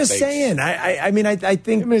 Well, I'm just saying. I mean, I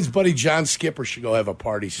think... Him and his buddy John Skipper should go have a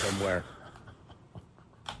party somewhere.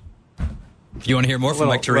 If you want to hear more from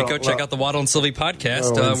Mike Tirico, check out the Waddle and Sylvie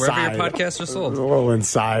podcast, wherever your podcasts are sold. A little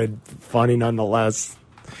inside. Funny nonetheless.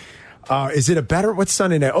 Is it a better... What's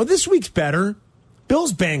Sunday night? Oh, this week's better.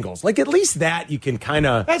 Bills-Bengals. Like, at least that you can kind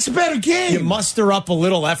of... That's a better game. You muster up a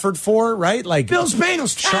little effort for, right? Like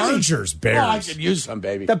Bills-Bengals. Chargers-Bears. Oh, I could use some,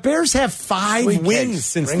 baby. The Bears have 5 wins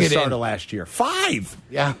since the start of last year. 5.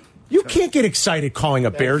 Yeah. You can't get excited calling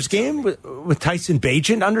a Bears game with Tyson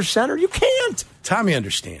Bagent under center. You can't. Tommy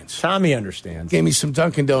understands. Gave me some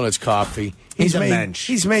Dunkin' Donuts coffee. He's a mensch.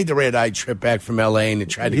 He's made the red-eye trip back from L.A. and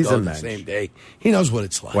tried to go the same day. He knows what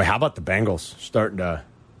it's like. Boy, how about the Bengals starting to...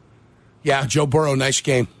 Yeah, Joe Burrow, nice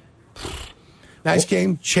game. Nice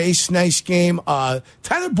game. Chase, nice game.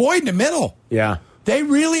 Tyler Boyd in the middle. Yeah. They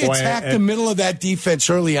really attacked the middle of that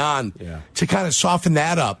defense early on to kind of soften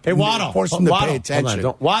that up. Hey, Waddle. Force them to pay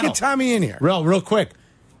attention. Waddle. Get Tommy in here. Real quick.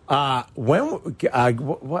 What?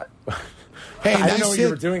 Hey, I didn't know you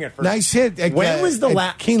were doing it first. Nice hit. When was the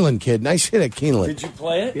last... Keeneland kid. Nice hit at Keeneland. Did you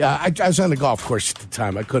play it? Yeah, I was on the golf course at the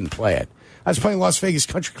time. I couldn't play it. I was playing Las Vegas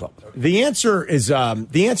Country Club. The answer is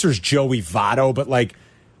Joey Votto, but like,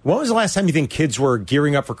 when was the last time you think kids were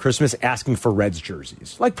gearing up for Christmas asking for Reds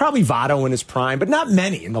jerseys? Like probably Votto in his prime, but not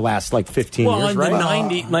many in the last like 15 years, right? Well, in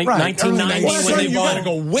the 1990 when they you got to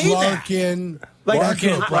go way Larkin, back. Like,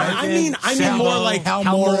 I mean more like Hal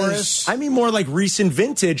Morris. I mean more like recent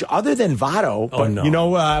vintage, other than Votto. But you know,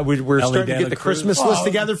 we're starting to get the Christmas list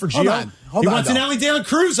together for Gio. He wants an Ellie De La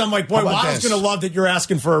Cruz. I'm like, boy, Waddle's going to love that you're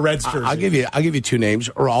asking for a Reds jersey. I'll give you 2 names: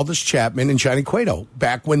 Aroldis Chapman and Johnny Cueto.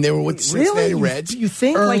 Back when they were with the Cincinnati Reds, you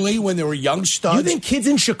think early when they were young studs. You think kids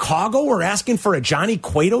in Chicago were asking for a Johnny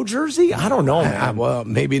Cueto jersey? I don't know, man. Well,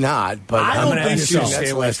 maybe not, but I don't think so. Stay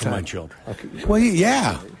away from my children. Okay. Well,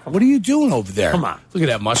 yeah. What are you doing over there? Come on. Look at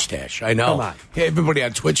that mustache. I know. Come on. Hey, everybody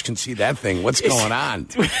on Twitch can see that thing. What's going on?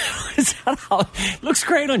 Looks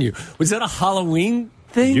great on you. Was that a Halloween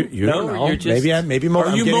thing? You don't know. Maybe Are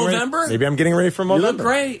you Movember? Maybe I'm getting ready for Movember. You look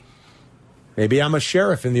great. Maybe I'm a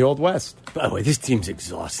sheriff in the Old West. By the way, this team's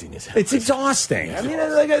exhausting as hell. It's exhausting. I mean,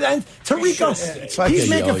 Tirico, he's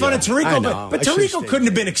making fun of Tirico, but Tirico couldn't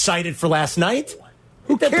have been excited for last night.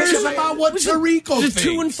 Who cares about what Tirico thinks? The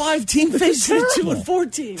 2-5 team facing a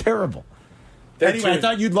 2-4 team. Terrible. Anyway, I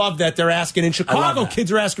thought you'd love that they're asking in Chicago.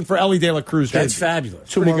 Kids are asking for Ellie De La Cruz. That's fabulous.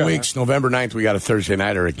 2 more weeks. November 9th, we got a Thursday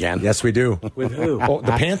nighter again. Yes, we do. With who? Oh,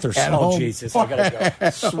 the Panthers. At home. Jesus, I gotta go.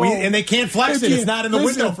 Sweet. And they can't flex it. It's not in the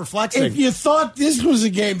window for flexing. If you thought this was a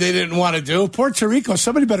game they didn't want to do, Puerto Rico,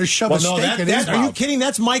 somebody better shove a steak in his mouth. Are you kidding?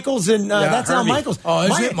 That's Michaels and that's Al Michaels. Oh,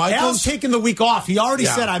 is it Michaels? Al's taking the week off. He already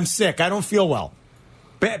said, I'm sick. I don't feel well.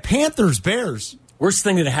 Panthers, Bears. Worst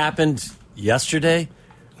thing that happened yesterday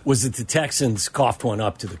was that the Texans coughed one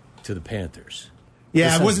up to the Panthers.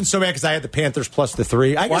 Yeah, it wasn't so bad because I had the Panthers plus the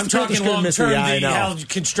 3. I guess I'm talking long term. How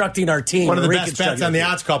constructing our team. One of the best bets on the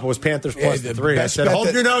odds couple was Panthers plus the 3. I said,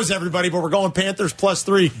 hold your nose, everybody, but we're going Panthers plus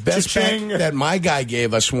 3. Best bet that my guy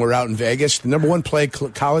gave us when we were out in Vegas, the number 1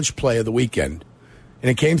 college play of the weekend, and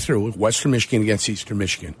it came through with Western Michigan against Eastern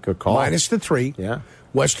Michigan. Good call. Minus the 3. Yeah.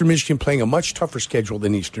 Western Michigan playing a much tougher schedule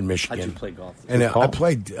than Eastern Michigan. How'd you play golf? And I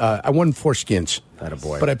played. I won 4 skins.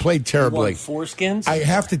 Attaboy. But I played terribly. You won 4 skins? I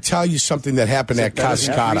have to tell you something that happened at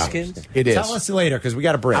Cascada. It is. Tell us later because we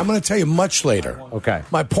got a break. I'm going to tell you much later. Okay.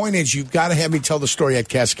 My point is, you've got to have me tell the story at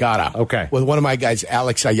Cascada. Okay. With one of my guys,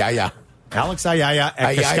 Alex Ayaya. Alex Ayaya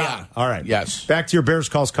at Cascada. All right. Yes. Back to your Bears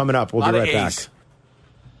calls coming up. We'll be right back.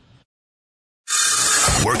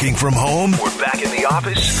 Working from home? We're back in the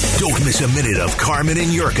office? Don't miss a minute of Carmen and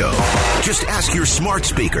Yurko. Just ask your smart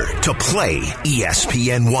speaker to play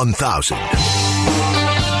ESPN 1000.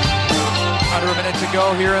 Under a minute to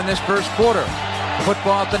go here in this first quarter.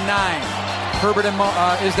 Football at the 9. Herbert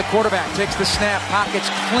is the quarterback. Takes the snap. Pockets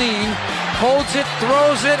clean. Holds it.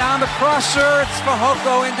 Throws it on the crosser. It's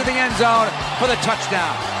Fajoko into the end zone for the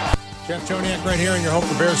touchdown. Jeff Joniak right here in your Home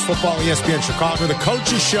for Bears football, ESPN Chicago. The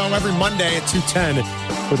Coaches Show every Monday at 2:10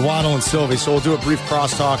 with Waddle and Sylvie. So we'll do a brief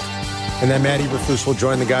crosstalk, and then Matt Eberflus will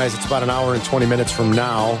join the guys. It's about an hour and 20 minutes from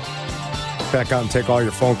now. Back out and take all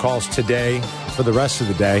your phone calls today. for the rest of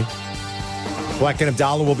the day. Black and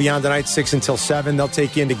Abdallah will be on tonight, 6 until 7. They'll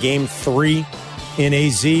take you into Game 3 in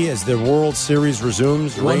AZ as the World Series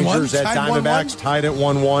resumes. 1-1? Rangers at Diamondbacks, 1-1? tied at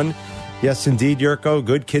 1-1. Yes, indeed, Yurko.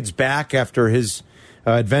 Good kid's back after his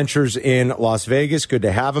adventures in Las Vegas. Good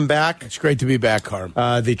to have him back. It's great to be back, Carm.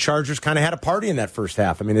 The Chargers kind of had a party in that first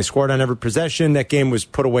half. I mean, they scored on every possession. That game was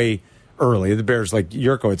put away early. The Bears, like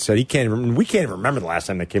Yurko had said, we can't even remember the last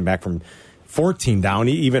time they came back from 14 down,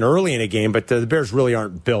 even early in a game. But the Bears really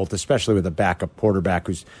aren't built, especially with a backup quarterback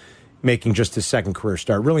who's making just his second career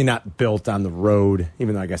start. Really not built on the road,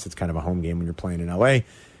 even though I guess it's kind of a home game when you're playing in L.A.,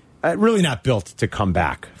 really not built to come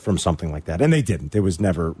back from something like that. And they didn't. It was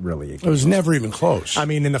never really a game. It was never even close. I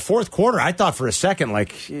mean, in the fourth quarter, I thought for a second,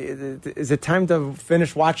 like, is it time to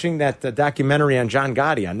finish watching that documentary on John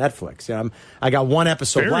Gotti on Netflix? I got one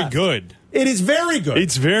episode left. Very good. It is very good.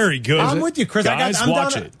 It's very good. I'm with you, Chris. Guys,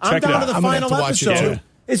 watch it. I'm Check it down out. to the I'm gonna have final to watch it, episode. too.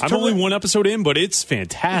 It's I'm only one episode in, but it's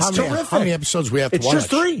fantastic. How many episodes we have to It's watch? just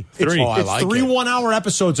three. Three. Oh, I It's like 3 it. 1-hour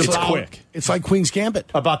episodes. It's about, quick. It's like Queen's Gambit.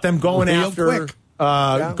 About them going Real after quick.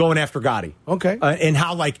 going after Gotti. Okay. And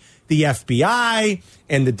how, like, the FBI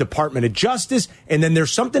and the Department of Justice, and then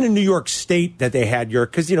there's something in New York State that they had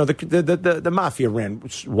because, the mafia ran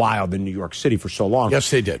wild in New York City for so long. Yes,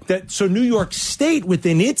 they did. So New York State,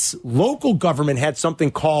 within its local government, had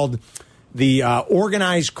something called the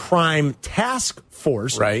Organized Crime Task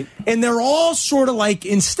Force. Right. And they're all sort of like,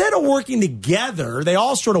 instead of working together, they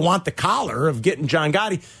all sort of want the collar of getting John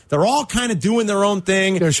Gotti. They're all kind of doing their own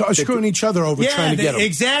thing. They're screwing each other over trying to get him.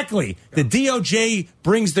 Exactly. The DOJ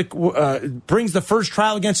brings the first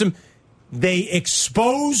trial against him. They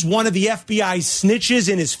expose one of the FBI's snitches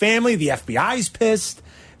in his family. The FBI's pissed.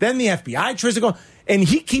 Then the FBI tries to go. And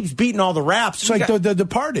he keeps beating all the raps. It's like the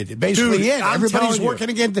Departed. Basically, Dude, yeah. I'm Everybody's telling you. working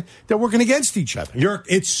against. They're working against each other.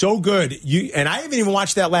 It's so good. And I haven't even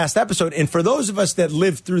watched that last episode. And for those of us that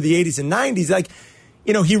lived through the 80s and 90s, like,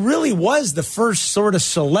 he really was the first sort of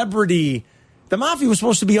celebrity. The mafia was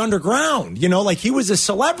supposed to be underground. Like he was a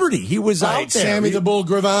celebrity. He was out there. Sammy the Bull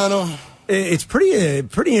Gravano. It's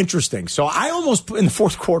pretty interesting. So I almost, in the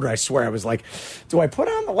fourth quarter, I swear, I was like, do I put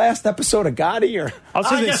on the last episode of Gotti? Or I'll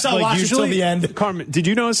say I this, guess I'll watch it till the end. Carmen, did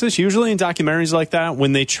you notice this? Usually in documentaries like that,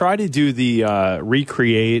 when they try to do the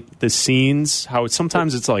recreate the scenes, how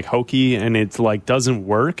sometimes it's like hokey and it like doesn't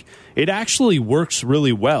work. It actually works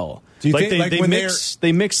really well. Do you like think,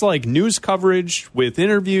 they mix like news coverage with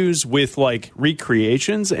interviews with like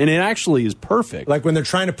recreations, and it actually is perfect. Like when they're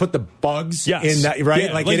trying to put the bugs in that, right?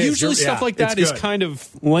 Yeah. Like usually stuff like that is kind of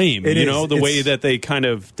lame, the way that they kind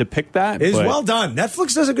of depict that. It is well done.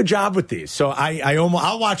 Netflix does a good job with these. So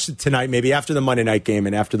I'll watch it tonight, maybe after the Monday night game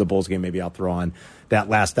and after the Bulls game, maybe I'll throw on that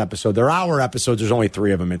last episode. They're hour episodes. There's only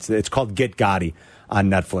 3 of them. It's called Get Gotti on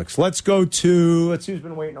Netflix. Let's see who's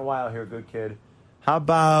been waiting a while here, good kid. How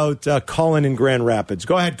about Cullen in Grand Rapids?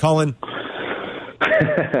 Go ahead, Cullen.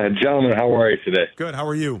 Gentlemen, how are you today? Good. How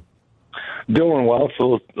are you? Doing well. It's a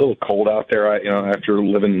little cold out there. After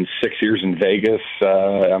living 6 years in Vegas,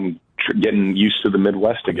 I'm getting used to the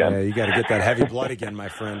Midwest again. Yeah, you got to get that heavy blood again, my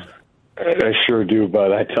friend. I sure do,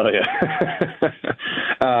 bud. I tell you,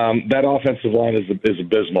 that offensive line is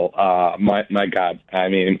abysmal. My God,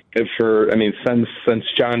 since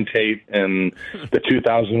John Tate and the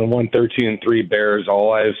 2001 13-3 Bears,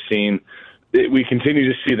 all I've seen, we continue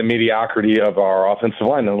to see the mediocrity of our offensive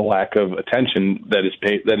line and the lack of attention that is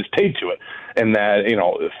paid to it, and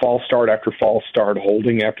that false start after false start,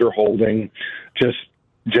 holding after holding,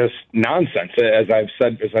 just nonsense, as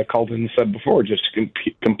I've called it and said before, just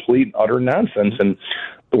complete utter nonsense. And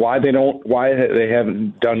why they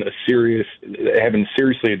haven't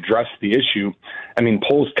seriously addressed the issue. I mean,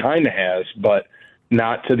 Poles kind of has, but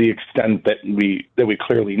not to the extent that we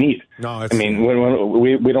clearly need. No, when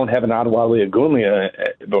we don't have an Ottawa Leagulia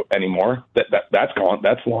anymore. That's gone.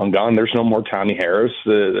 That's long gone. There's no more Tommy Harris.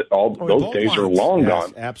 Those days are long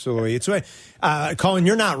gone. Absolutely. It's Colin,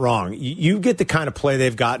 you're not wrong. You get the kind of play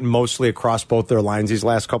they've gotten mostly across both their lines these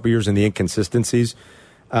last couple of years and the inconsistencies.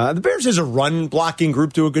 The Bears as a run blocking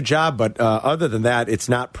group do a good job, but other than that, it's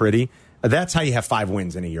not pretty. That's how you have 5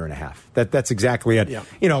 wins in a year and a half. That's exactly it. Yeah.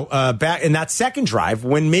 Back in that second drive,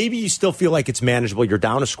 when maybe you still feel like it's manageable, you're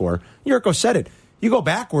down a score. Yurko said it. You go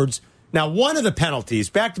backwards. Now, one of the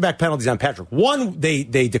penalties, back-to-back penalties on Patrick, one they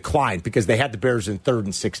declined because they had the Bears in 3rd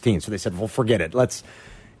and 16. So they said, well, forget it.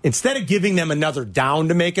 Instead of giving them another down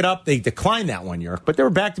to make it up, they declined that one, Yurk. But there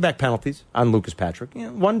were back-to-back penalties on Lucas Patrick.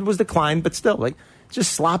 One was declined, but still,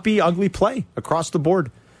 just sloppy, ugly play across the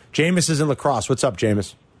board. Jameis is in La Crosse. What's up,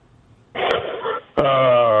 Jameis?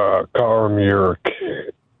 Carm Yurk.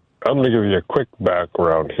 I'm going to give you a quick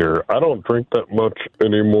background here. I don't drink that much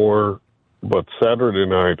anymore, but Saturday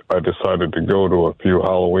night I decided to go to a few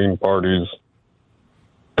Halloween parties.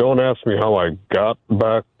 Don't ask me how I got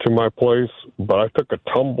back to my place, but I took a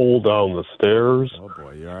tumble down the stairs. Oh,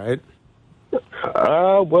 boy, you all right?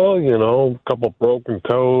 Well, a couple broken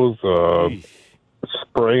toes,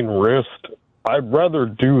 sprained wrist. I'd rather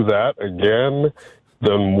do that again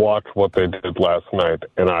than watch what they did last night.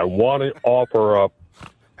 And I want to offer up,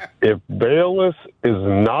 if Bayless is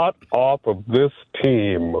not off of this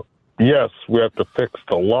team, yes, we have to fix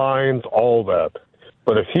the lines, all that.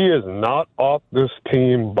 But if he is not off this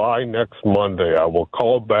team by next Monday, I will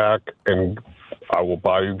call back and I will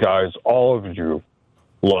buy you guys, all of you,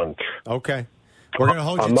 lunch. Okay. We're going to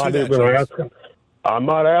hold you to that. I'm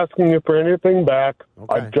not asking you for anything back.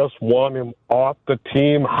 Okay. I just want him off the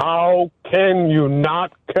team. How can you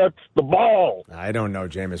not catch the ball? I don't know,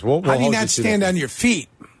 Jameis. We'll How do you hold not stand on your feet?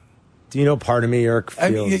 Do you know part of me, Eric,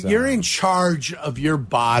 feels... you're in charge of your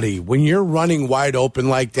body. When you're running wide open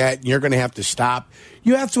like that, and you're going to have to stop.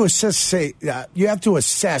 You have to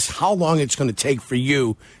assess how long it's going to take for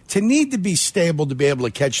you to need to be stable to be able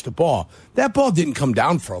to catch the ball. That ball didn't come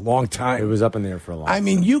down for a long time. It was up in the air for a long time. I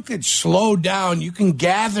mean, you could slow down. You can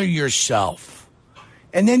gather yourself.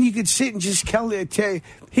 And then you could sit and just tell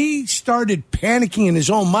he started panicking in his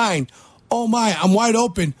own mind. Oh, my, I'm wide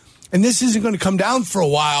open, and this isn't going to come down for a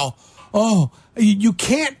while. Oh, you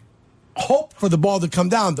can't hope for the ball to come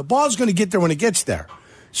down. The ball's going to get there when it gets there.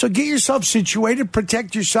 So get yourself situated,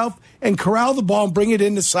 protect yourself, and corral the ball and bring it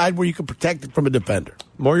in the side where you can protect it from a defender.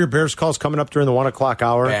 More of your Bears calls coming up during the 1 o'clock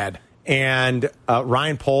hour. Bad. And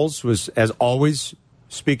Ryan Poles was, as always,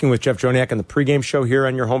 speaking with Jeff Joniak on the pregame show here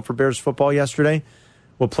on your home for Bears football yesterday.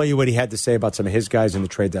 We'll play you what he had to say about some of his guys in the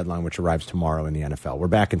trade deadline, which arrives tomorrow in the NFL. We're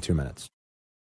back in 2 minutes.